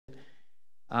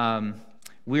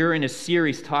We're in a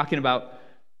series talking about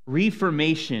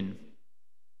reformation.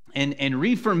 And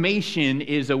reformation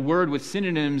is a word with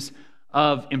synonyms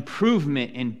of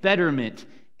improvement and betterment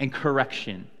and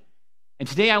correction. And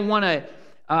today I want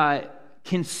to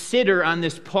consider on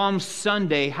this Palm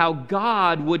Sunday how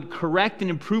God would correct and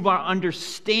improve our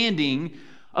understanding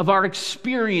of our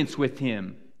experience with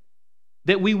Him.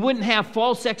 That we wouldn't have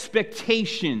false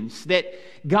expectations, that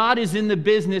God is in the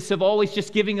business of always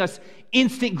just giving us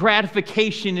instant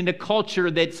gratification in a culture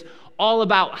that's all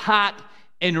about hot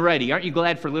and ready. Aren't you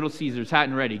glad for Little Caesars, hot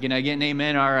and ready? Can I get an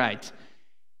amen? All right.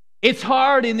 It's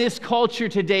hard in this culture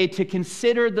today to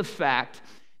consider the fact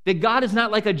that God is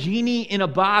not like a genie in a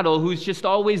bottle who's just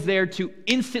always there to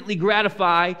instantly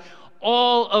gratify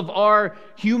all of our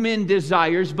human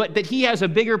desires, but that He has a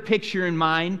bigger picture in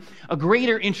mind, a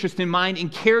greater interest in mind in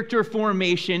character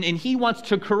formation, and He wants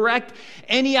to correct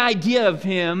any idea of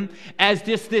Him as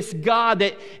just this God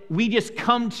that we just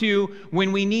come to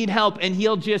when we need help, and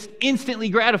He'll just instantly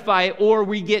gratify it, or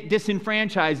we get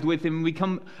disenfranchised with Him and we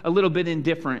become a little bit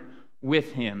indifferent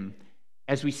with Him,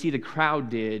 as we see the crowd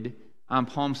did on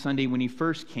Palm Sunday when He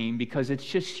first came, because it's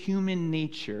just human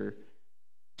nature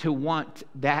to want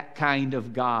that kind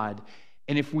of God.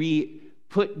 And if we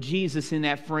put Jesus in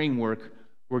that framework,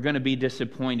 we're going to be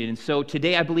disappointed. And so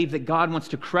today I believe that God wants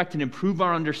to correct and improve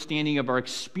our understanding of our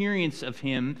experience of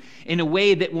Him in a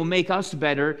way that will make us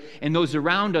better and those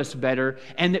around us better,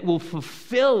 and that will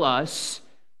fulfill us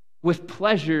with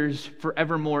pleasures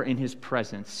forevermore in His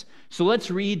presence. So let's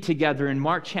read together in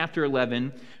Mark chapter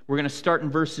 11. We're going to start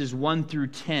in verses 1 through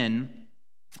 10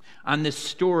 on this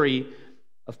story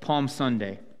of Palm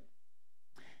Sunday.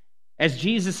 As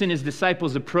Jesus and His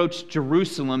disciples approached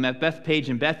Jerusalem at Bethphage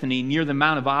and Bethany near the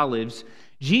Mount of Olives,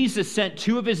 Jesus sent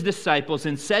two of His disciples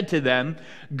and said to them,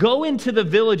 "Go into the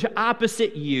village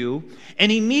opposite you,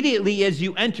 and immediately as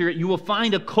you enter it, you will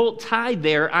find a colt tied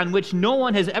there on which no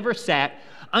one has ever sat.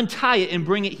 Untie it and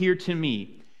bring it here to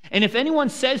me. And if anyone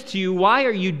says to you, 'Why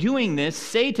are you doing this?'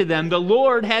 say to them, 'The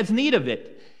Lord has need of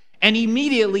it, and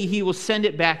immediately He will send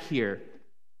it back here.'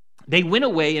 They went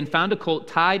away and found a colt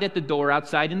tied at the door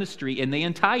outside in the street, and they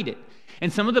untied it.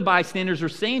 And some of the bystanders were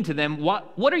saying to them,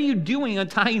 What are you doing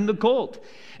untying the colt?"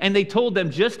 And they told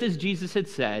them just as Jesus had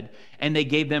said, and they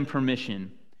gave them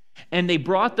permission. And they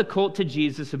brought the colt to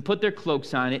Jesus and put their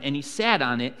cloaks on it, and He sat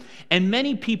on it. And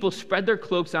many people spread their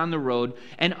cloaks on the road,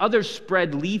 and others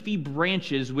spread leafy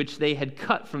branches which they had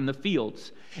cut from the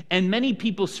fields. And many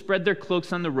people spread their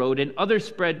cloaks on the road, and others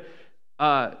spread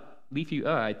leafy.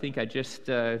 I think I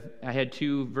had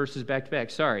two verses back to back.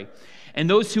 Sorry. And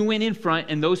those who went in front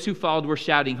and those who followed were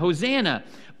shouting, "Hosanna!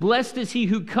 Blessed is He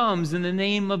who comes in the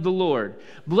name of the Lord.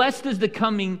 Blessed is the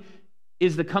coming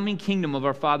kingdom of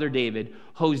our father David.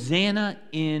 Hosanna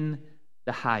in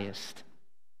the highest."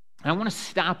 I want to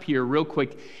stop here real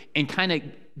quick and kind of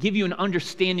give you an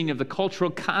understanding of the cultural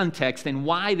context and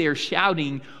why they're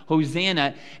shouting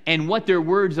Hosanna and what their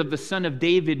words of the Son of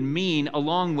David mean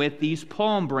along with these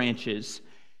palm branches.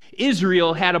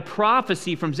 Israel had a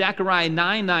prophecy from Zechariah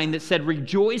 9:9 that said,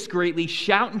 "Rejoice greatly,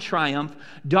 shout in triumph,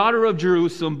 daughter of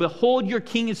Jerusalem. Behold, your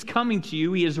king is coming to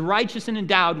you. He is righteous and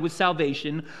endowed with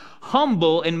salvation,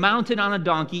 humble and mounted on a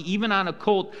donkey, even on a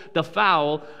colt, the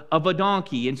foal of a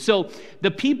donkey." And so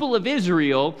the people of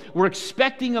Israel were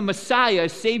expecting a Messiah, a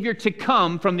Savior, to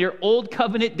come from their old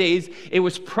covenant days. It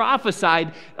was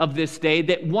prophesied of this day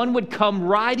that one would come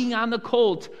riding on the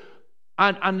colt,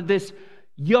 on this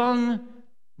young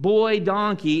boy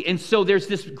donkey. And so there's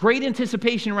this great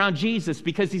anticipation around Jesus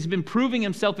because He's been proving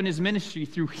Himself in His ministry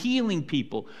through healing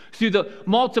people, through the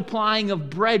multiplying of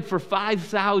bread for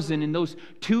 5,000 and those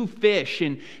 2 fish.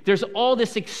 And there's all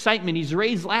this excitement. He's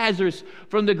raised Lazarus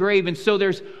from the grave. And so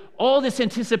there's all this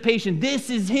anticipation. This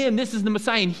is Him. This is the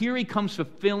Messiah. And here He comes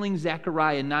fulfilling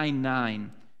Zechariah 9:9.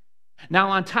 Now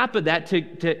on top of that,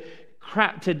 to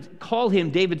call Him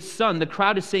David's son, the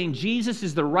crowd is saying Jesus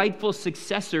is the rightful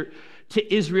successor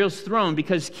to Israel's throne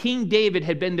because King David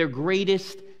had been their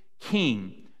greatest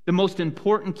king, the most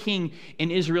important king in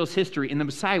Israel's history, and the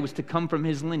Messiah was to come from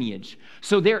his lineage.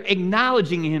 So they're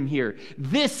acknowledging Him here.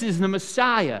 This is the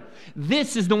Messiah.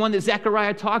 This is the one that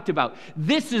Zechariah talked about.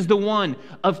 This is the one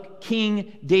of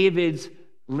King David's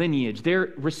lineage.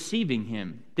 They're receiving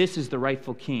Him. This is the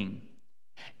rightful king.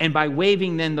 And by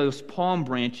waving then those palm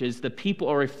branches, the people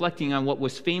are reflecting on what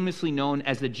was famously known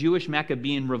as the Jewish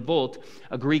Maccabean revolt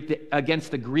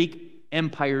against the Greek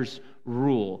Empire's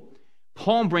rule.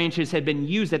 Palm branches had been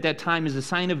used at that time as a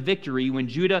sign of victory when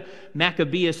Judah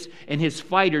Maccabeus and his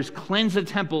fighters cleansed the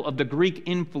temple of the Greek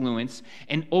influence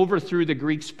and overthrew the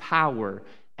Greeks' power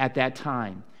at that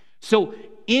time. So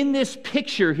in this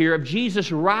picture here of Jesus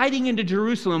riding into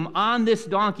Jerusalem on this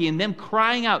donkey and them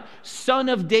crying out, Son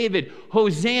of David,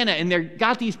 Hosanna, and they've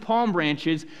got these palm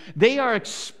branches, they are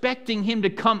expecting him to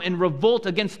come and revolt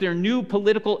against their new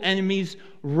political enemies,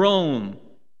 Rome.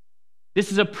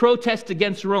 This is a protest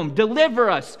against Rome. Deliver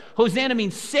us. Hosanna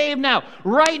means save now.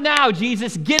 Right now,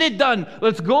 Jesus, get it done.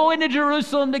 Let's go into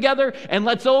Jerusalem together and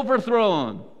let's overthrow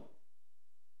him.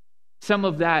 Some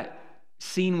of that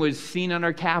scene was seen on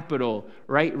our Capitol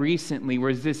right recently,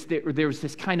 where there was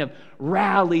this kind of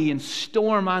rally and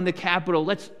storm on the Capitol.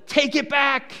 Let's take it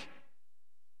back.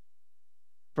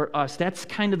 For us, that's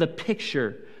kind of the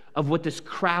picture of what this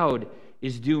crowd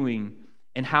is doing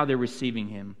and how they're receiving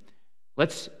him.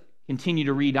 Let's continue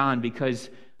to read on, because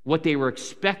what they were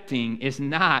expecting is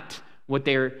not what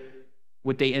they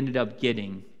ended up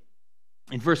getting.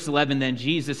 In verse 11, then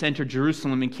Jesus entered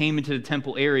Jerusalem and came into the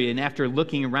temple area, and after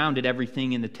looking around at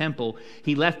everything in the temple,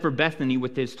 he left for Bethany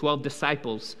with his 12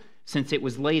 disciples, since it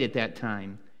was late at that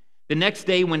time. The next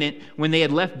day, when they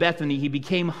had left Bethany, he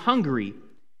became hungry.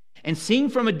 And seeing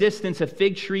from a distance a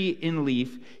fig tree in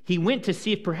leaf, he went to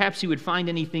see if perhaps he would find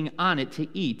anything on it to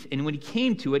eat. And when he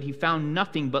came to it, he found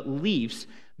nothing but leaves,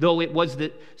 though it was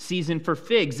the season for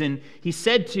figs. And he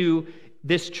said to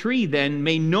this tree then,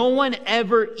 may no one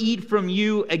ever eat from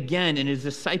you again. And his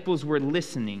disciples were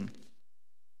listening.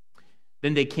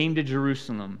 Then they came to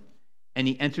Jerusalem, and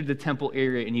he entered the temple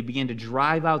area, and he began to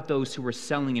drive out those who were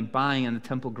selling and buying on the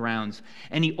temple grounds.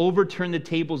 And he overturned the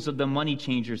tables of the money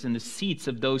changers and the seats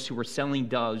of those who were selling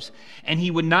doves. And he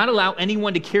would not allow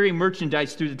anyone to carry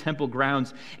merchandise through the temple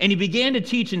grounds. And he began to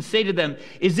teach and say to them,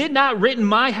 is it not written,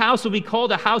 my house will be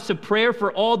called a house of prayer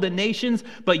for all the nations,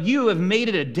 but you have made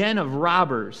it a den of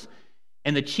robbers?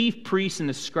 And the chief priests and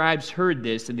the scribes heard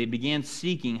this, and they began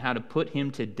seeking how to put him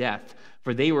to death,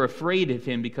 for they were afraid of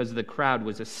him, because the crowd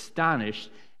was astonished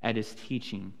at his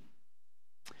teaching.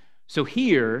 So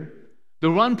here, the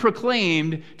one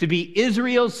proclaimed to be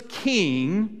Israel's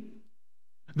king,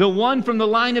 the one from the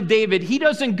line of David, he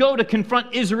doesn't go to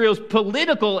confront Israel's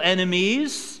political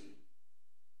enemies.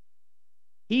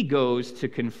 He goes to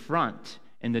confront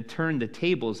and to turn the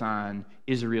tables on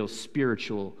Israel's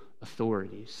spiritual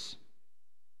authorities.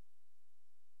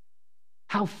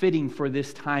 How fitting for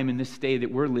this time and this day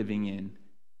that we're living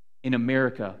in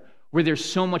America, where there's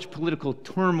so much political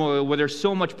turmoil, where there's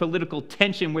so much political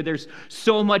tension, where there's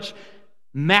so much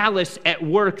malice at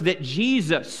work, that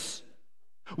Jesus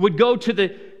would go to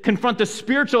confront the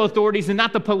spiritual authorities and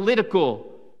not the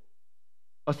political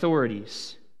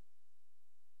authorities.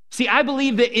 See, I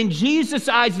believe that in Jesus'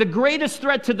 eyes, the greatest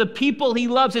threat to the people he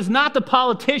loves is not the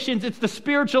politicians, it's the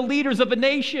spiritual leaders of a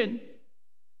nation.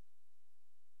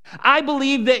 I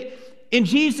believe that in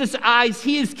Jesus' eyes,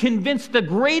 he is convinced the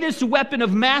greatest weapon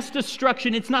of mass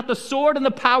destruction, it's not the sword and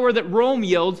the power that Rome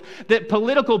yields, that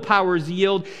political powers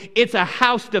yield. It's a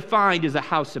house defined as a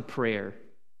house of prayer.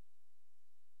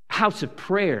 A house of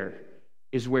prayer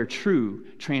is where true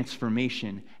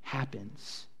transformation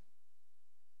happens.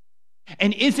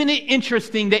 And isn't it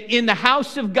interesting that in the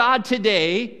house of God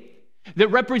today, that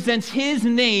represents his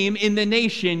name in the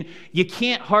nation, you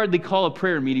can't hardly call a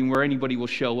prayer meeting where anybody will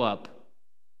show up.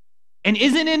 And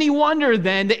isn't any wonder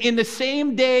then that in the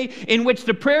same day in which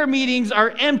the prayer meetings are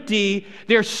empty,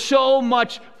 there's so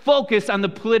much focus on the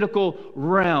political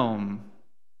realm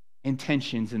and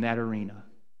tensions in that arena?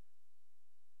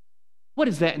 What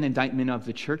is that an indictment of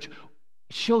the church?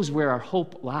 It shows where our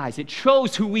hope lies. It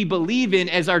shows who we believe in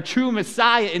as our true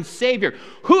Messiah and Savior.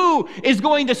 Who is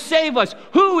going to save us?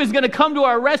 Who is going to come to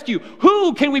our rescue?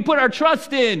 Who can we put our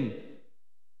trust in?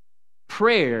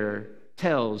 Prayer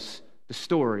tells the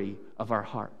story of our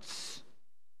hearts.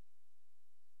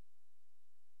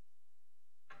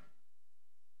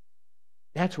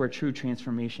 That's where true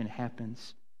transformation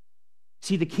happens.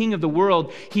 See, the king of the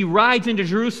world, he rides into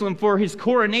Jerusalem for his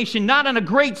coronation, not on a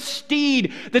great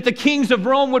steed that the kings of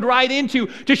Rome would ride into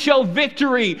to show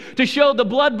victory, to show the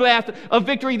bloodbath of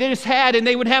victory they just had, and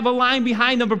they would have a line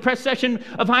behind them, a procession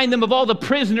behind them of all the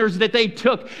prisoners that they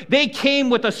took. They came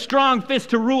with a strong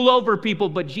fist to rule over people,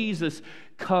 but Jesus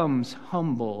comes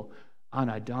humble on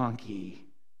a donkey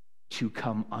to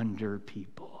come under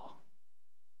people,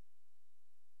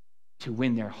 to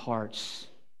win their hearts.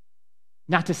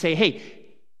 Not to say, hey,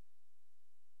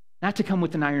 not to come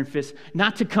with an iron fist,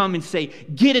 not to come and say,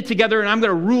 get it together and I'm going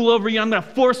to rule over you, I'm going to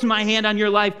force my hand on your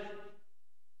life,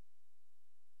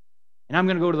 and I'm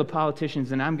going to go to the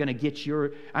politicians and I'm going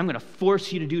to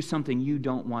force you to do something you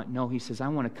don't want. No, he says, I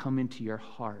want to come into your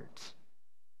heart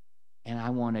and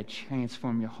I want to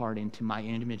transform your heart into my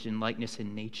image and likeness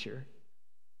and nature.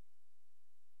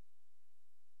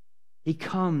 He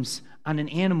comes on an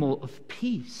animal of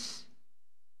peace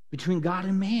between God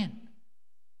and man,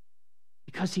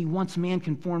 because he wants man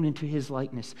conformed into his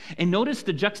likeness. And notice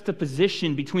the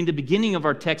juxtaposition between the beginning of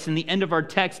our text and the end of our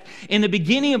text. In the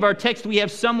beginning of our text, we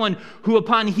have someone who,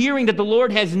 upon hearing that the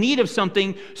Lord has need of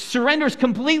something, surrenders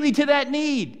completely to that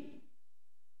need.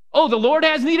 Oh, the Lord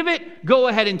has need of it? Go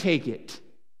ahead and take it.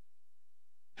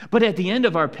 But at the end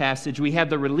of our passage, we have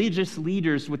the religious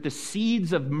leaders with the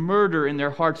seeds of murder in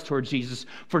their hearts toward Jesus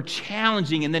for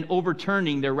challenging and then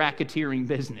overturning their racketeering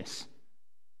business.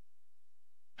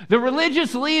 The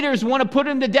religious leaders want to put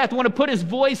him to death, want to put his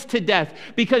voice to death,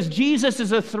 because Jesus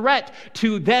is a threat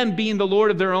to them being the Lord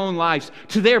of their own lives,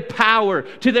 to their power,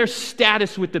 to their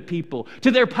status with the people, to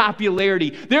their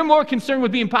popularity. They're more concerned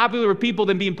with being popular with people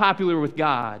than being popular with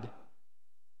God.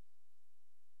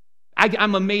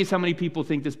 I'm amazed how many people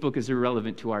think this book is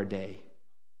irrelevant to our day.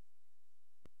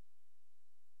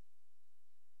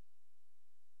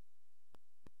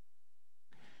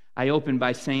 I open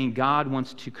by saying God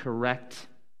wants to correct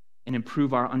and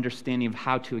improve our understanding of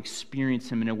how to experience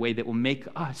him in a way that will make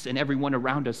us and everyone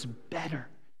around us better,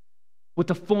 with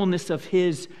the fullness of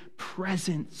his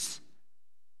presence.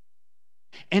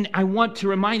 And I want to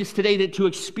remind us today that to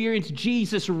experience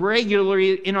Jesus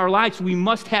regularly in our lives, we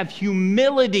must have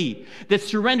humility that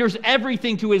surrenders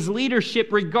everything to his leadership,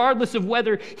 regardless of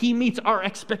whether he meets our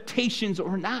expectations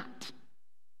or not.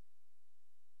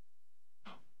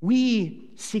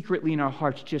 We secretly in our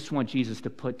hearts just want Jesus to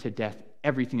put to death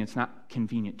everything that's not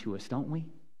convenient to us, don't we?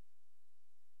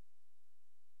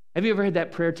 Have you ever had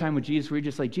that prayer time with Jesus where you're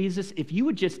just like, Jesus, if you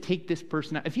would just take this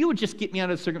person out, if you would just get me out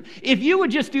of the circumstance, if you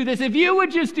would just do this, if you would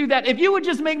just do that, if you would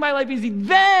just make my life easy,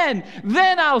 then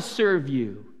I'll serve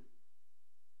you.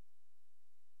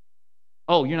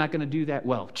 Oh, you're not going to do that?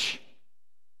 Well,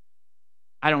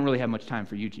 I don't really have much time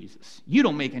for you, Jesus. You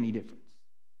don't make any difference.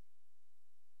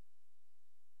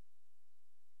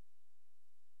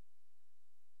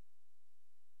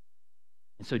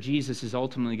 And so Jesus is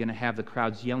ultimately going to have the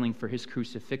crowds yelling for his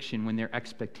crucifixion when their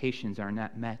expectations are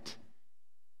not met.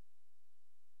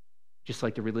 Just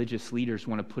like the religious leaders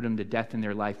want to put him to death in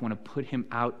their life, want to put him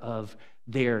out of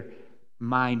their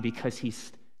mind because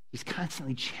he's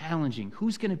constantly challenging.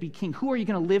 Who's going to be king? Who are you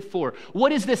going to live for?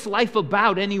 What is this life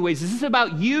about anyways? Is this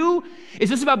about you? Is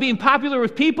this about being popular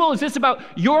with people? Is this about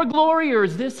your glory? Or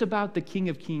is this about the King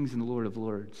of Kings and the Lord of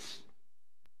Lords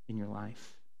in your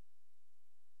life?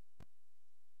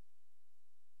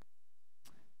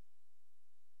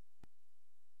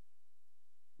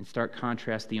 In stark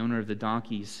contrast, the owner of the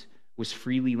donkeys was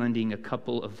freely lending a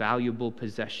couple of valuable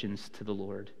possessions to the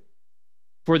Lord.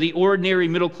 For the ordinary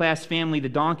middle-class family, the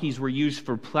donkeys were used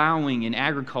for plowing and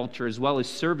agriculture, as well as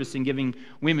service and giving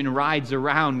women rides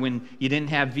around when you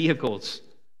didn't have vehicles.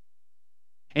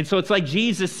 And so it's like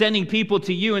Jesus sending people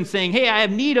to you and saying, hey, I have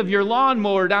need of your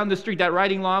lawnmower down the street, that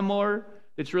riding lawnmower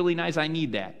that's really nice, I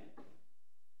need that.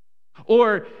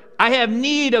 Or I have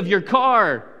need of your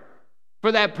car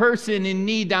for that person in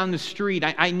need down the street.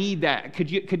 I need that.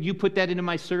 Could you put that into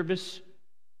my service?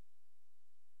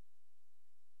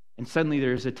 And suddenly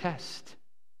there's a test.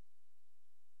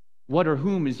 What or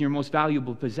whom is your most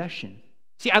valuable possession?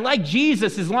 See, I like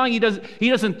Jesus as long as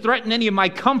he doesn't threaten any of my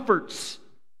comforts.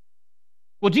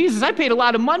 Well, Jesus, I paid a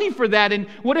lot of money for that, and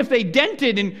what if they dent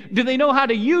it, and do they know how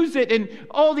to use it, and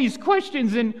all these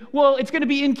questions, and, well, it's going to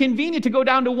be inconvenient to go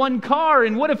down to one car,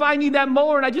 and what if I need that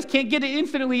mower, and I just can't get it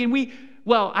instantly, and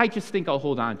well, I just think I'll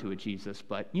hold on to it, Jesus,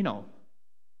 but,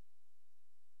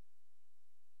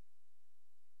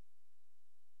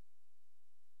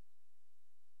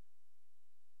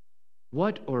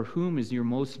 What or whom is your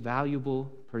most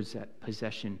valuable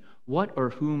possession? What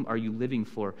or whom are you living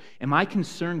for? Am I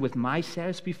concerned with my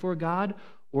status before God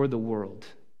or the world?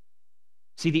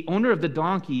 See, the owner of the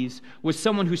donkeys was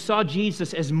someone who saw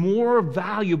Jesus as more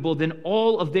valuable than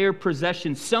all of their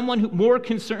possessions, someone who more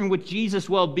concerned with Jesus'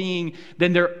 well-being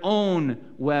than their own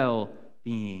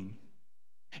well-being.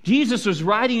 Jesus was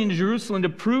riding into Jerusalem to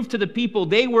prove to the people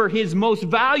they were his most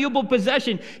valuable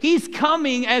possession. He's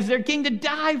coming as their king to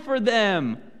die for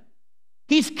them.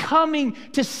 He's coming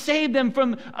to save them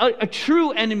from a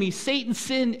true enemy, Satan,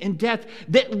 sin, and death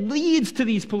that leads to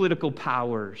these political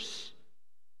powers.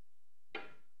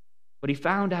 But he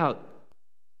found out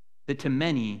that to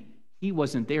many, he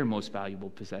wasn't their most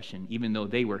valuable possession, even though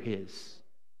they were his.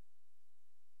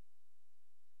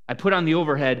 I put on the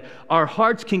overhead, our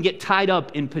hearts can get tied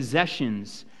up in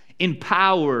possessions, in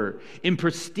power, in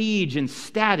prestige, and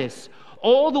status,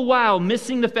 all the while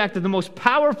missing the fact that the most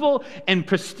powerful and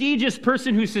prestigious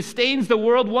person who sustains the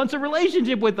world wants a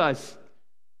relationship with us.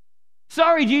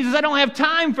 Sorry, Jesus, I don't have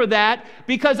time for that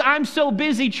because I'm so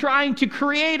busy trying to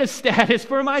create a status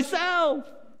for myself.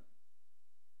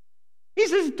 He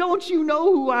says, don't you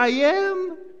know who I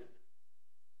am?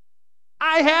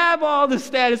 I have all the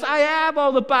status. I have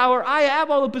all the power. I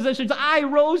have all the possessions. I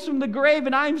rose from the grave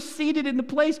and I'm seated in the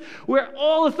place where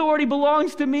all authority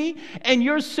belongs to me. And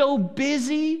you're so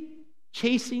busy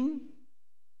chasing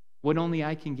what only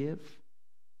I can give.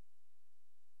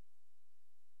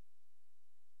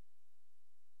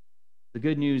 The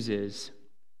good news is,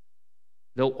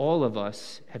 though all of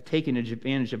us have taken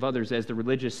advantage of others as the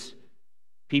religious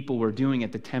people were doing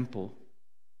at the temple,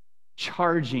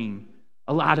 charging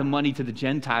a lot of money to the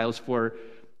Gentiles for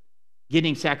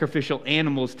getting sacrificial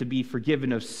animals to be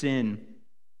forgiven of sin,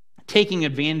 taking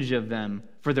advantage of them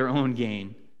for their own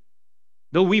gain.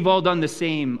 Though we've all done the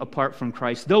same apart from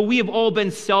Christ, though we have all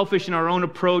been selfish in our own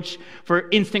approach for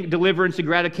instant deliverance and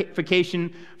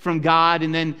gratification from God,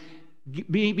 and then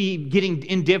maybe getting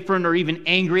indifferent or even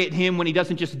angry at him when he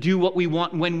doesn't just do what we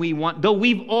want when we want. Though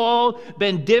we've all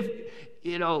been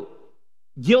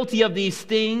guilty of these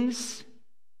things,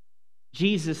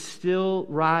 Jesus still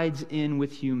rides in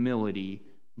with humility,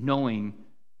 knowing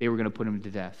they were going to put him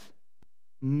to death,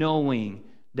 knowing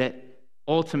that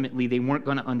ultimately they weren't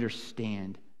going to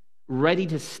understand, ready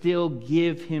to still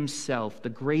give himself, the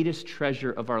greatest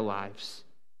treasure of our lives,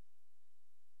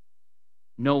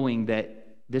 knowing that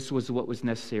this was what was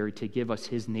necessary to give us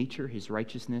his nature, his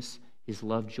righteousness, his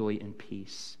love, joy, and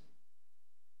peace.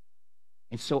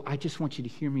 And so I just want you to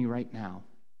hear me right now.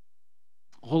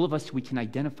 All of us, we can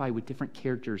identify with different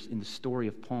characters in the story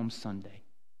of Palm Sunday.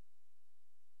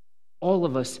 All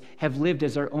of us have lived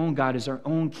as our own God, as our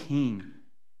own King,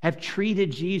 have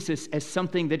treated Jesus as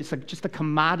something that is like just a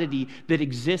commodity that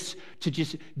exists to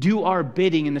just do our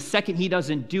bidding. And the second he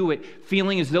doesn't do it,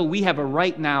 feeling as though we have a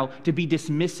right now to be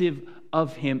dismissive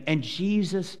of him. And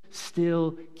Jesus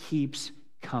still keeps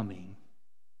coming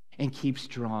and keeps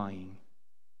drawing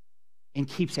and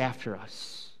keeps after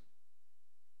us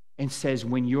and says,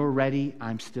 when you're ready,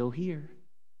 I'm still here.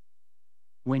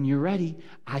 When you're ready,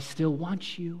 I still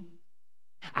want you.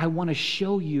 I want to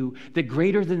show you that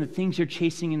greater than the things you're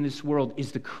chasing in this world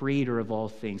is the creator of all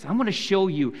things. I want to show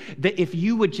you that if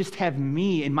you would just have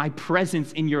me and my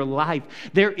presence in your life,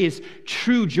 there is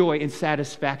true joy and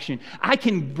satisfaction. I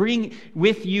can bring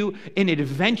with you an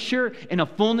adventure and a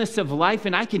fullness of life,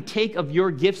 and I can take of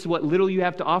your gifts what little you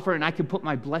have to offer, and I can put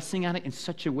my blessing on it in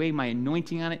such a way, my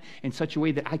anointing on it in such a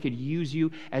way that I could use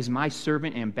you as my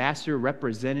servant, ambassador,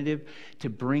 representative to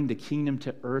bring the kingdom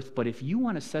to earth. But if you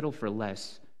want to settle for less,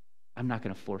 I'm not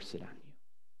going to force it on you.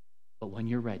 But when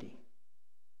you're ready,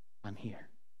 I'm here.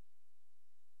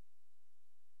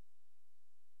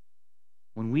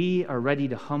 When we are ready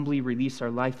to humbly release our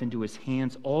life into his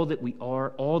hands, all that we are,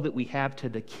 all that we have to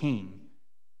the King,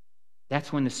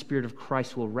 that's when the Spirit of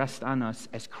Christ will rest on us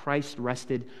as Christ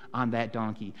rested on that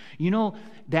donkey. You know,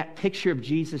 that picture of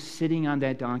Jesus sitting on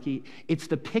that donkey, it's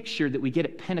the picture that we get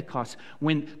at Pentecost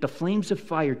when the flames of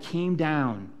fire came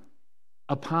down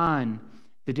upon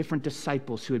the different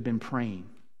disciples who had been praying.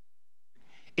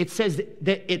 It says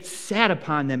that it sat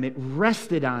upon them, it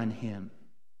rested on him.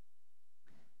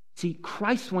 See,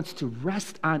 Christ wants to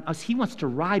rest on us. He wants to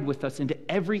ride with us into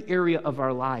every area of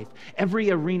our life,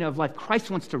 every arena of life. Christ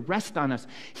wants to rest on us.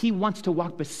 He wants to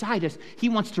walk beside us. He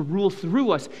wants to rule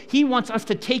through us. He wants us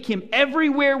to take him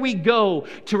everywhere we go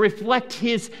to reflect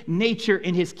his nature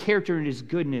and his character and his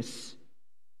goodness.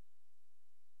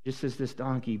 Just as this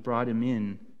donkey brought him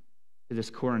in to this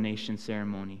coronation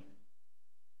ceremony.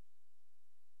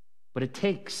 But it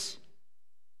takes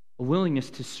a willingness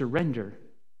to surrender.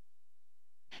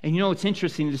 And you know, it's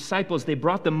interesting, the disciples, they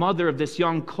brought the mother of this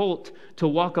young colt to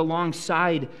walk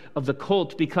alongside of the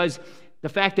colt because the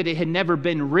fact that it had never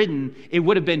been ridden, it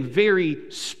would have been very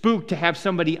spooked to have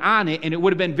somebody on it, and it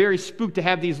would have been very spooked to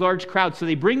have these large crowds. So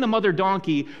they bring the mother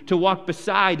donkey to walk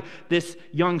beside this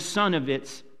young son of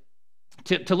its,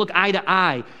 to look eye to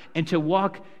eye and to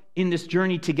walk in this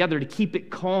journey together, to keep it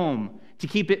calm, to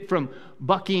keep it from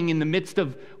bucking in the midst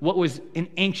of what was an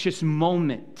anxious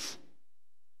moment.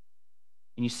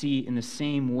 And you see, in the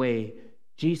same way,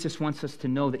 Jesus wants us to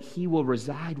know that he will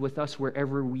reside with us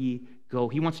wherever we go.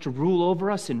 He wants to rule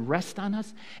over us and rest on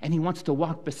us, and he wants to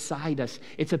walk beside us.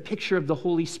 It's a picture of the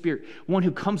Holy Spirit, one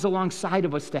who comes alongside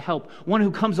of us to help, one who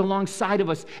comes alongside of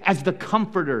us as the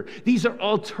comforter. These are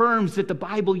all terms that the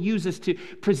Bible uses to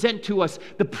present to us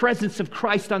the presence of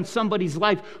Christ on somebody's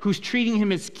life who's treating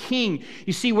him as king.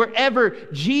 You see, wherever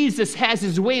Jesus has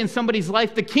his way in somebody's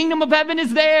life, the kingdom of heaven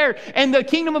is there, and the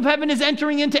kingdom of heaven is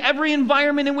entering into every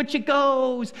environment in which it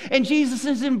goes. And Jesus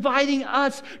is inviting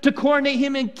us to coronate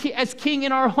him as king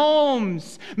in our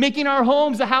homes, making our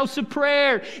homes a house of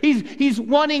prayer. He's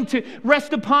wanting to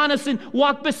rest upon us and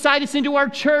walk beside us into our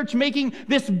church, making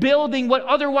this building what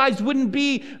otherwise wouldn't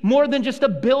be more than just a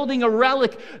building, a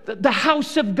relic, the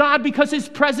house of God, because his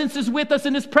presence is with us,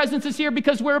 and his presence is here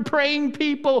because we're a praying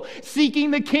people,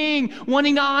 seeking the king,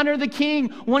 wanting to honor the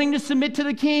king, wanting to submit to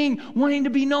the king, wanting to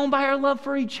be known by our love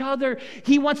for each other.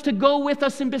 He wants to go with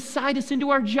us and beside us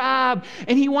into our job,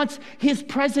 and he wants his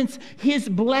presence, his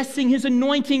blessing, his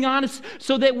anointing on us,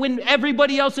 so that when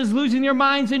everybody else is losing their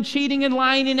minds and cheating and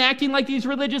lying and acting like these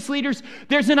religious leaders,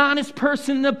 there's an honest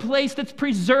person in the place that's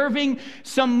preserving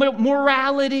some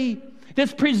morality,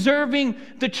 that's preserving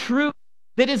the truth,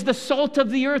 that is the salt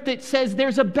of the earth, that says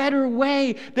there's a better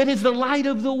way, that is the light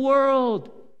of the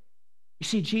world. You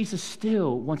see, Jesus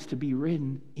still wants to be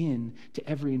written in to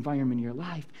every environment in your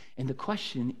life. And the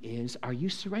question is, are you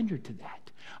surrendered to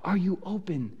that? Are you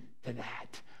open to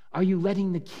that? Are you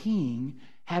letting the king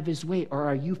have his way? Or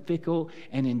are you fickle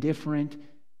and indifferent,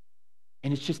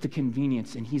 and it's just a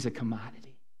convenience and he's a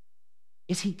commodity?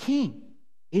 Is he king?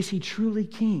 Is he truly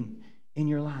king in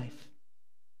your life?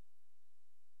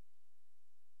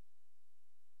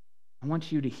 I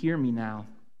want you to hear me now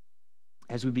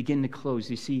as we begin to close.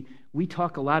 You see, we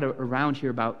talk a lot around here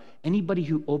about anybody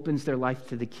who opens their life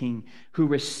to the king, who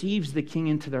receives the king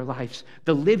into their lives,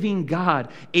 the living God,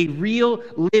 a real,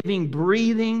 living,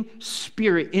 breathing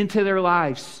spirit into their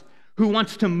lives, who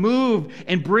wants to move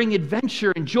and bring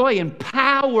adventure and joy and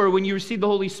power when you receive the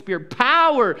Holy Spirit,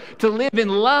 power to live in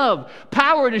love,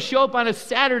 power to show up on a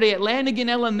Saturday at Lanigan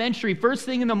Elementary, first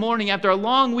thing in the morning after a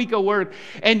long week of work,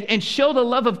 and show the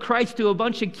love of Christ to a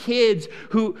bunch of kids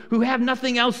who have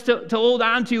nothing else to hold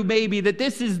on to, maybe, that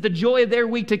this is the joy of their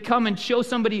week, to come and show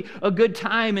somebody a good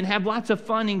time and have lots of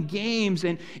fun and games,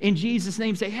 and in Jesus'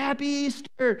 name say, Happy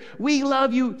Easter, we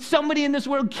love you, somebody in this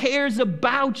world cares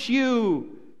about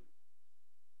you.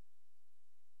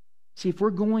 See, if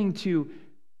we're going to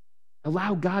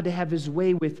allow God to have his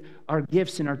way with our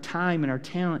gifts and our time and our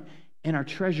talent and our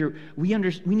treasure, we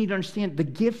need to understand the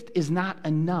gift is not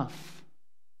enough.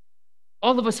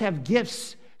 All of us have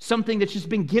gifts, something that's just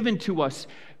been given to us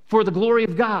for the glory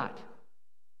of God.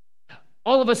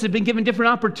 All of us have been given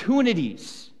different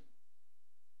opportunities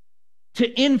to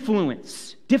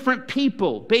influence different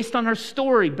people based on our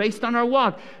story, based on our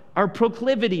walk, our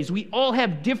proclivities. We all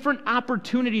have different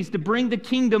opportunities to bring the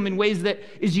kingdom in ways that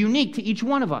is unique to each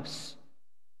one of us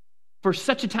for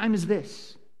such a time as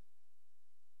this.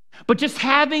 But just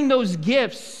having those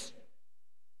gifts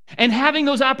and having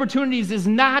those opportunities is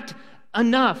not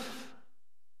enough.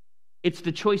 It's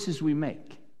the choices we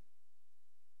make.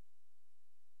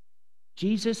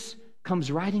 Jesus comes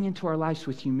riding into our lives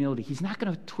with humility. He's not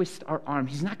going to twist our arm.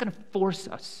 He's not going to force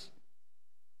us.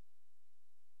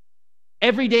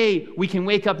 Every day we can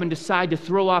wake up and decide to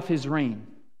throw off his reign.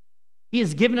 He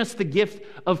has given us the gift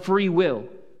of free will.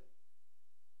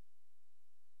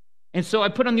 And so I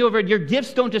put on the overhead, your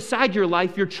gifts don't decide your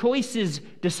life, your choices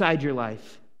decide your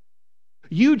life.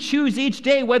 You choose each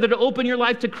day whether to open your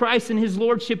life to Christ and his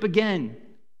lordship again.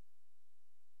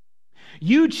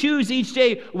 You choose each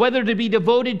day whether to be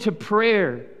devoted to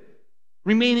prayer,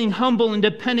 remaining humble and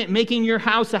dependent, making your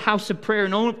house a house of prayer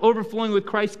and overflowing with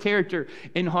Christ's character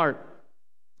and heart.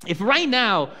 If right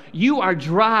now you are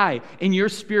dry in your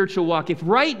spiritual walk, if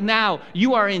right now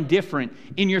you are indifferent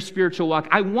in your spiritual walk,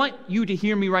 I want you to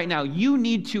hear me right now. You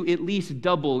need to at least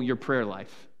double your prayer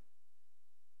life.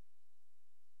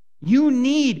 You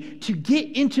need to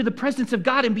get into the presence of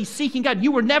God and be seeking God.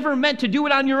 You were never meant to do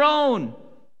it on your own.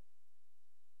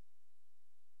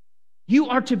 You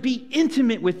are to be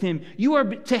intimate with him. You are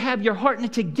to have your heart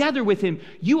knit together with him.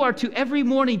 You are to every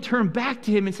morning turn back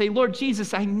to him and say, Lord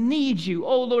Jesus, I need you.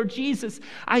 Oh, Lord Jesus,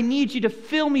 I need you to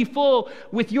fill me full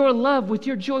with your love, with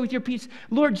your joy, with your peace.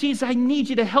 Lord Jesus, I need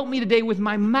you to help me today with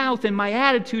my mouth and my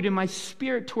attitude and my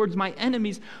spirit towards my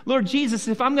enemies. Lord Jesus,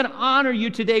 if I'm going to honor you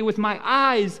today with my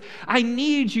eyes, I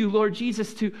need you, Lord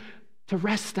Jesus, to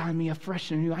rest on me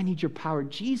afresh and anew. I need your power.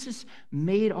 Jesus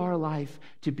made our life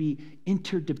to be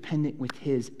interdependent with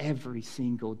his every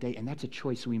single day, and that's a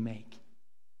choice we make.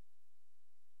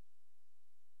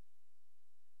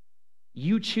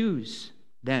 You choose,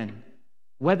 then,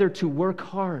 whether to work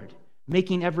hard,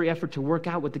 making every effort to work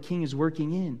out what the king is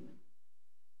working in.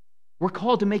 We're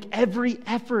called to make every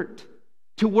effort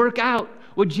to work out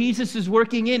what Jesus is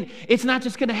working in. It's not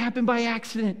just going to happen by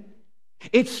accident.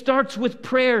 It starts with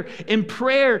prayer, and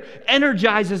prayer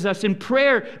energizes us, and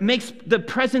prayer makes the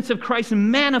presence of Christ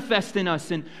manifest in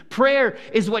us, and prayer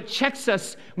is what checks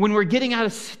us when we're getting out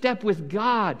of step with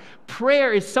God.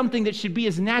 Prayer is something that should be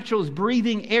as natural as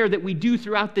breathing air that we do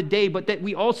throughout the day, but that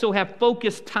we also have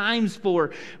focused times for,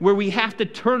 where we have to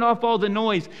turn off all the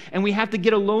noise, and we have to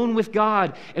get alone with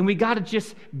God, and we got to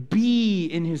just be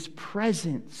in His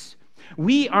presence.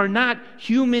 We are not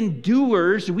human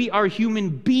doers, we are human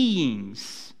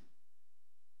beings.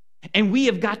 And we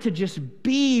have got to just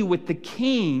be with the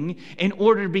King in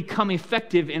order to become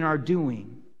effective in our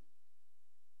doing.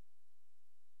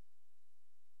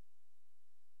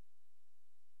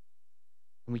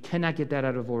 And we cannot get that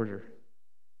out of order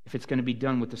if it's going to be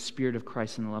done with the Spirit of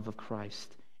Christ and the love of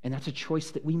Christ. And that's a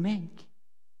choice that we make.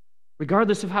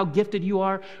 Regardless of how gifted you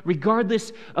are,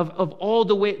 regardless of all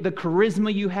the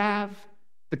charisma you have,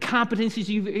 the competencies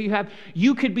you have,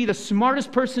 you could be the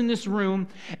smartest person in this room,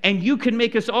 and you could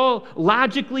make us all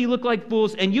logically look like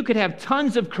fools, and you could have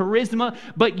tons of charisma,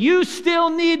 but you still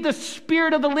need the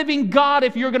Spirit of the living God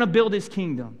if you're going to build His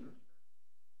kingdom.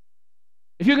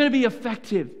 If you're going to be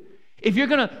effective, if you're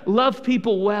going to love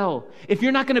people well, if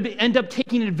you're not going to end up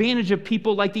taking advantage of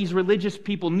people like these religious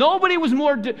people. Nobody was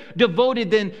more devoted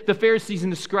than the Pharisees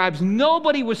and the scribes.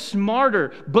 Nobody was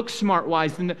smarter, book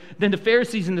smart-wise, than the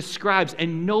Pharisees and the scribes.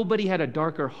 And nobody had a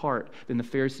darker heart than the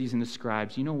Pharisees and the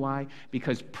scribes. You know why?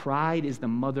 Because pride is the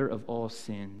mother of all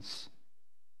sins.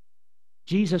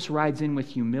 Jesus rides in with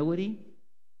humility,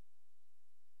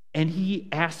 and He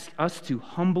asks us to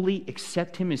humbly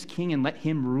accept Him as King and let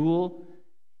Him rule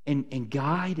and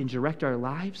guide and direct our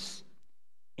lives.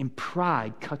 And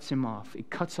pride cuts Him off. It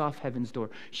cuts off heaven's door.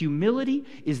 Humility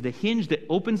is the hinge that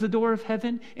opens the door of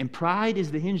heaven, and pride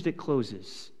is the hinge that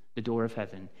closes the door of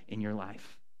heaven in your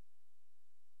life.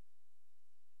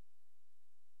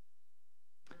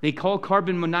 They call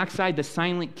carbon monoxide the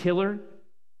silent killer,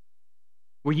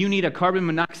 where you need a carbon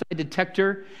monoxide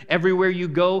detector everywhere you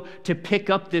go to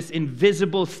pick up this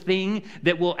invisible thing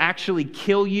that will actually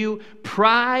kill you.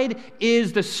 Pride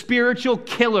is the spiritual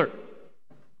killer.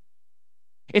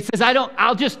 It says,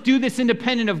 I'll just do this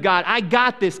independent of God. I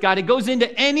got this, God. It goes into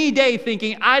any day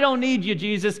thinking, I don't need you,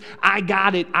 Jesus. I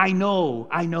got it. I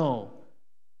know.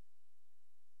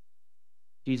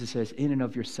 Jesus says, in and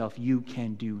of yourself, you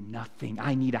can do nothing.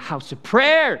 I need a house of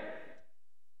prayer.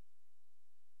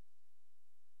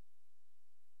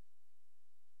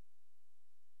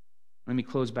 Let me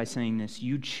close by saying this.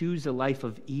 You choose a life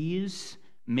of ease,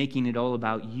 making it all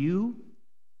about you,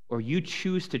 or you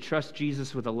choose to trust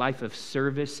Jesus with a life of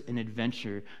service and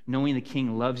adventure, knowing the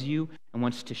King loves you and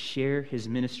wants to share His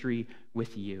ministry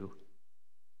with you.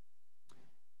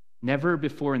 Never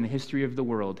before in the history of the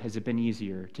world has it been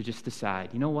easier to just decide,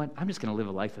 you know what, I'm just going to live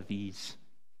a life of ease.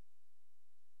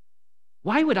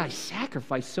 Why would I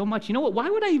sacrifice so much? You know what? Why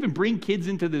would I even bring kids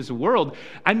into this world?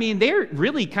 I mean, they're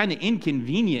really kind of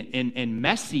inconvenient and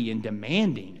messy and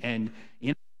demanding. And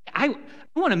I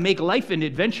want to make life an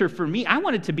adventure for me. I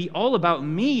want it to be all about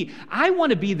me. I want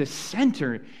to be the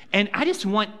center. And I just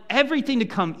want everything to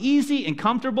come easy and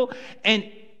comfortable. And,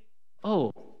 a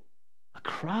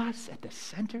cross at the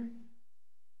center?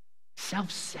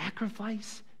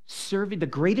 Self-sacrifice? Serving, the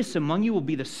greatest among you will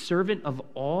be the servant of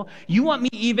all. You want me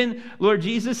even, Lord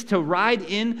Jesus, to ride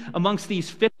in amongst these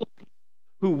fickle people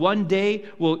who one day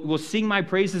will sing my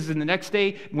praises, and the next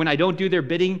day, when I don't do their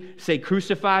bidding, say,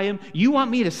 crucify Him? You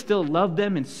want me to still love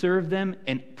them and serve them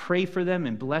and pray for them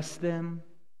and bless them?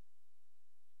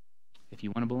 If you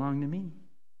want to belong to me.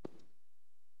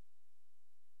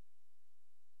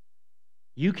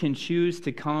 You can choose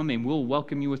to come, and we'll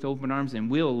welcome you with open arms,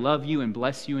 and we'll love you and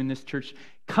bless you in this church.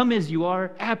 Come as you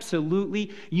are,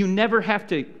 absolutely. You never have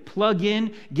to plug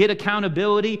in, get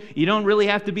accountability. You don't really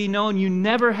have to be known. You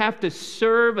never have to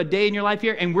serve a day in your life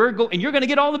here, and you're going to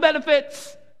get all the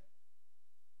benefits.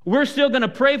 We're still going to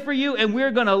pray for you, and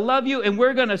we're going to love you, and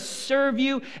we're going to serve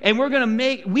you, and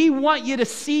we want you to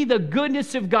see the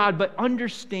goodness of God, but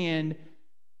understand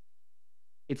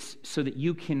it's so that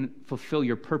you can fulfill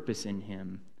your purpose in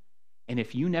Him. And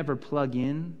if you never plug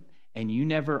in, and you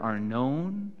never are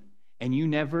known, and you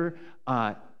never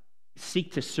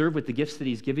seek to serve with the gifts that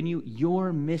He's given you,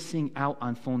 you're missing out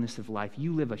on fullness of life.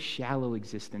 You live a shallow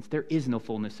existence. There is no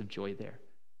fullness of joy there.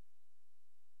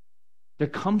 There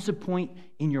comes a point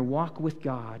in your walk with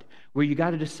God where you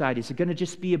got to decide, is it going to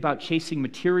just be about chasing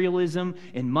materialism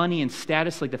and money and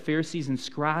status like the Pharisees and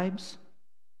scribes?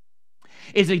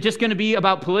 Is it just going to be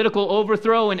about political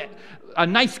overthrow and a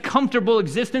nice, comfortable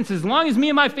existence as long as me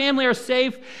and my family are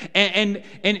safe and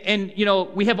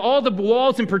we have all the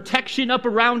walls and protection up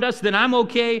around us, then I'm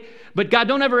okay. But God,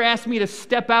 don't ever ask me to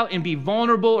step out and be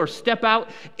vulnerable or step out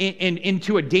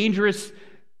into a dangerous,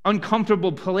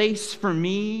 uncomfortable place for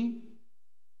me.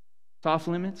 It's off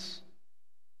limits.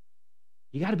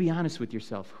 You got to be honest with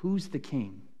yourself. Who's the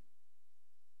king?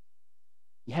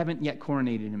 You haven't yet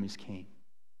coronated him as king.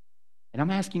 And I'm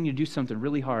asking you to do something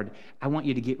really hard. I want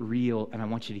you to get real, and I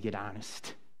want you to get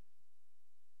honest.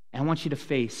 And I want you to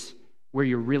face where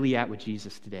you're really at with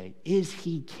Jesus today. Is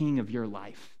he king of your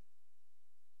life?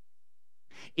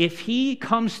 If he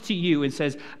comes to you and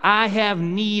says, I have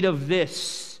need of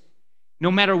this,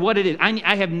 no matter what it is,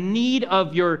 I have need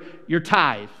of your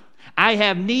tithe. I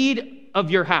have need of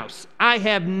your house. I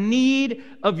have need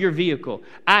of your vehicle.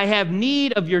 I have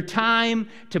need of your time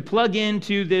to plug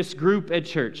into this group at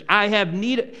church. I have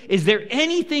need. Is there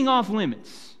anything off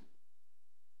limits?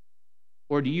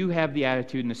 Or do you have the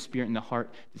attitude and the spirit and the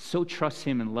heart that so trusts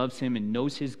him and loves him and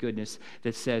knows his goodness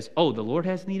that says, oh, the Lord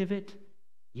has need of it?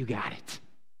 You got it.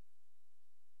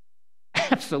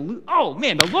 Absolutely. Oh,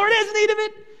 man, the Lord has need of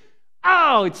it?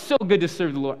 Oh, it's so good to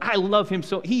serve the Lord. I love him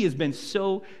so. He has been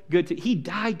so good to. He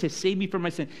died to save me from my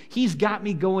sin. He's got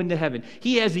me going to heaven.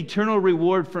 He has eternal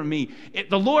reward for me. If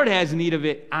the Lord has need of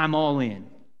it, I'm all in.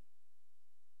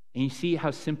 And you see how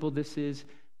simple this is?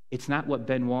 It's not what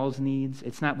Ben Walls needs.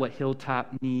 It's not what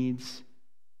Hilltop needs.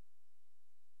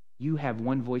 You have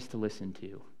one voice to listen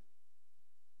to,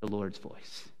 the Lord's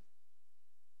voice.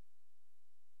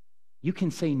 You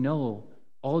can say no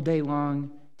all day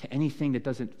long to anything that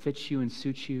doesn't fit you and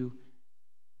suit you.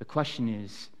 The question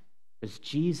is, does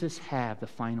Jesus have the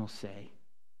final say?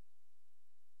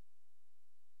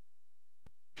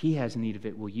 If he has need of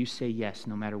it, will you say yes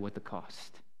no matter what the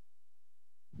cost?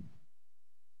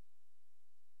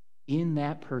 In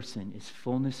that person is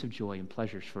fullness of joy and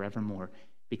pleasures forevermore,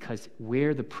 because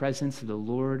where the presence of the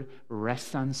Lord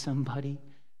rests on somebody,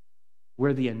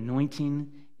 where the anointing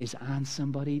is on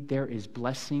somebody, there is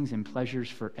blessings and pleasures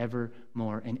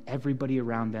forevermore, and everybody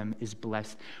around them is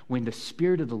blessed. When the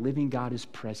Spirit of the living God is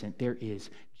present, there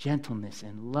is gentleness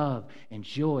and love and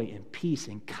joy and peace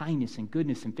and kindness and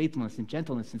goodness and faithfulness and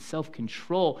gentleness and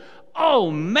self-control. Oh,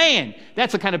 man,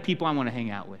 that's the kind of people I want to hang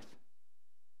out with.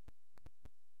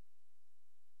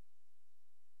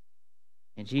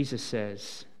 And Jesus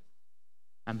says,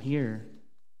 I'm here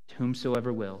to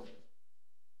whomsoever will.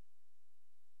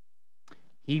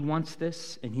 He wants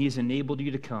this, and he has enabled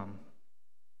you to come.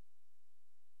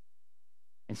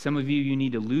 And some of you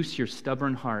need to loose your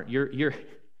stubborn heart.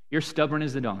 You're stubborn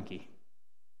as a donkey.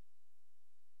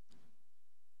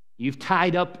 You've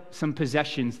tied up some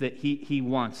possessions that he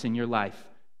wants in your life,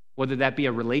 whether that be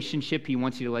a relationship he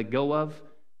wants you to let go of,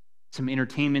 some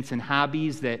entertainments and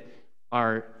hobbies that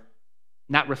are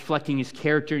not reflecting his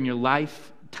character in your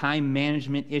life, time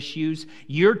management issues.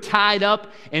 You're tied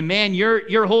up, and man,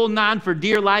 you're holding on for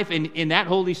dear life, and that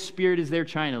Holy Spirit is there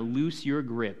trying to loose your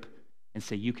grip and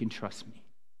say, you can trust me.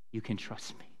 You can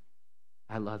trust me.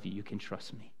 I love you. You can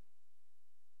trust me.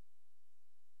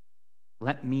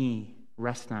 Let me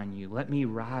rest on you. Let me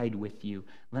ride with you.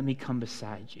 Let me come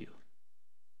beside you.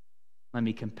 Let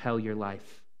me compel your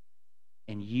life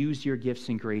and use your gifts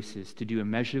and graces to do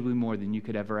immeasurably more than you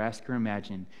could ever ask or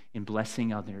imagine in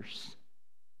blessing others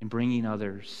and bringing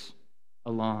others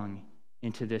along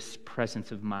into this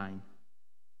presence of mine.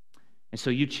 And so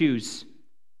you choose.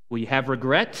 Will you have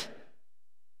regret?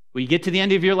 Will you get to the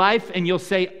end of your life and you'll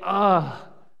say, I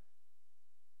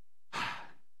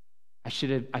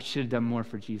should have done more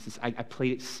for Jesus. I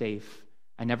played it safe.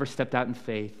 I never stepped out in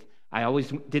faith. I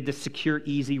always did the secure,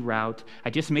 easy route. I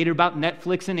just made it about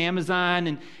Netflix and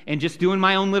Amazon and just doing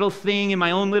my own little thing in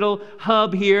my own little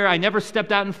hub here. I never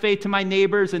stepped out in faith to my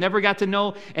neighbors. I never got to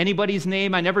know anybody's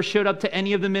name. I never showed up to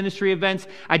any of the ministry events.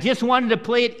 I just wanted to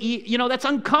play it. That's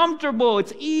uncomfortable.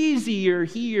 It's easier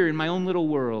here in my own little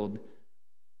world.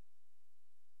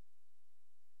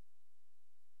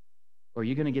 Or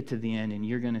you're going to get to the end and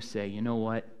you're going to say, you know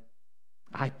what?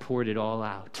 I poured it all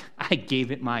out. I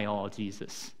gave it my all,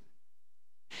 Jesus.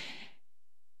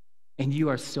 And you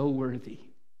are so worthy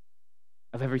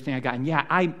of everything I got. And yeah,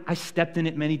 I stepped in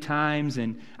it many times,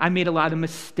 and I made a lot of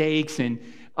mistakes, and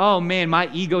oh man, my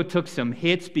ego took some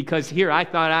hits because here I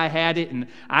thought I had it, and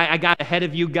I got ahead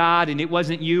of you, God, and it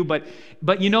wasn't you. But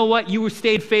you know what? You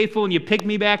stayed faithful, and you picked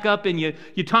me back up, and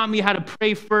you taught me how to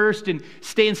pray first and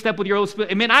stay in step with your Holy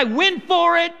Spirit. And man, I went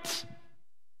for it.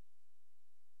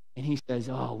 And he says,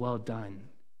 oh, well done,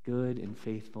 good and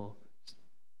faithful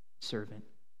servant.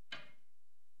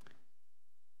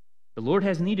 The Lord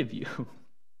has need of you.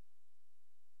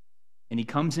 And he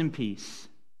comes in peace.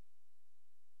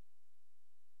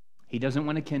 He doesn't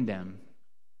want to condemn.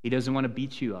 He doesn't want to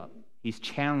beat you up. He's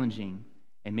challenging,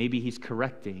 and maybe he's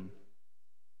correcting,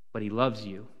 but he loves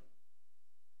you.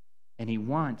 And he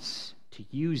wants to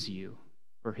use you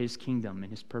for his kingdom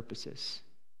and his purposes.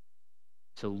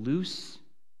 So loose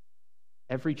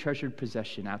every treasured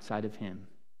possession outside of him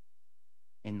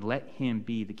and let him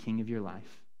be the king of your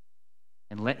life.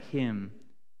 And let him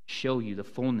show you the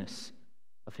fullness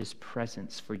of his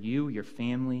presence for you, your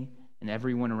family, and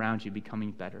everyone around you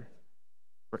becoming better.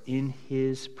 For in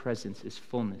his presence is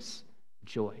fullness of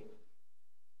joy.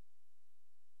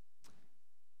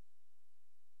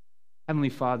 Heavenly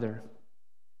Father,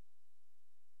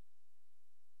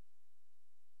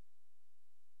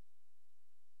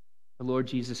 the Lord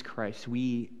Jesus Christ,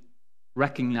 we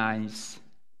recognize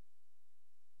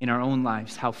in our own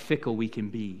lives how fickle we can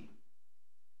be.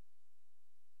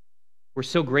 We're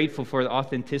so grateful for the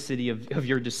authenticity of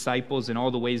your disciples and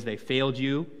all the ways they failed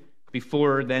you.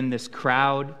 Before then, this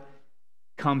crowd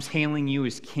comes hailing you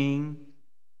as king,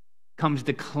 comes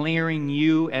declaring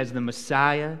you as the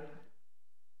Messiah,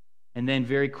 and then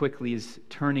very quickly is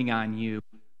turning on you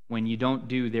when you don't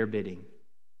do their bidding,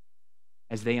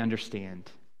 as they understand.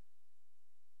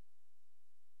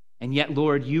 And yet,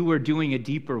 Lord, you were doing a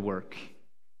deeper work.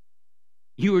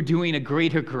 You were doing a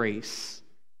greater grace.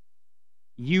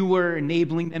 You were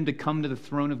enabling them to come to the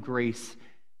throne of grace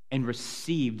and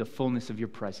receive the fullness of your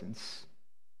presence.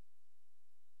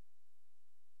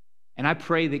 And I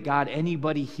pray that, God,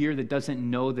 anybody here that doesn't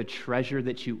know the treasure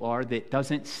that you are, that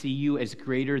doesn't see you as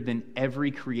greater than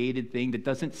every created thing, that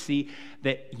doesn't see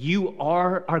that you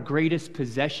are our greatest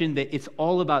possession, that it's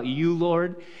all about you,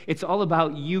 Lord. It's all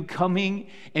about you coming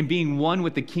and being one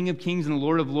with the King of Kings and the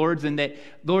Lord of Lords, and that,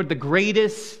 Lord, the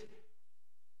greatest,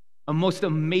 a most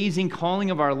amazing calling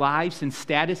of our lives and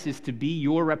status is to be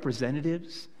your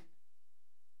representatives,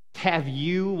 to have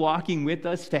you walking with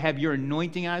us, to have your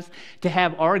anointing us, to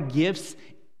have our gifts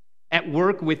at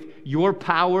work with your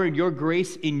power and your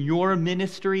grace in your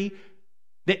ministry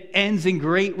that ends in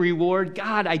great reward.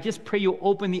 God, I just pray you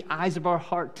open the eyes of our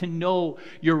heart to know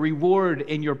your reward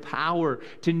and your power,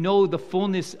 to know the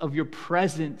fullness of your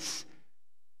presence,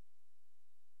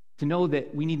 to know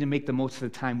that we need to make the most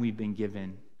of the time we've been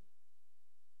given.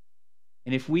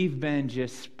 And if we've been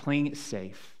just playing it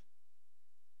safe,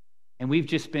 and we've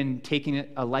just been taking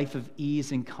a life of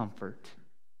ease and comfort,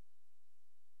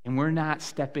 and we're not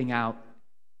stepping out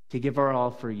to give our all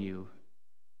for you,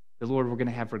 the Lord, we're going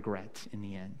to have regret in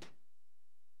the end.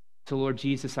 So, Lord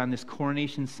Jesus, on this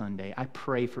Coronation Sunday, I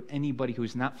pray for anybody who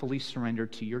is not fully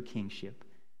surrendered to your kingship,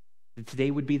 that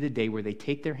today would be the day where they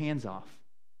take their hands off.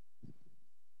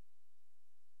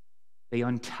 They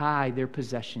untie their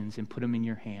possessions and put them in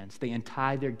your hands. They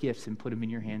untie their gifts and put them in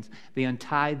your hands. They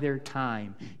untie their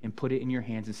time and put it in your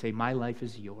hands and say, my life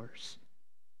is yours.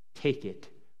 Take it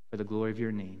for the glory of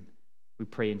your name. We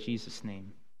pray in Jesus'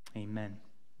 name. Amen.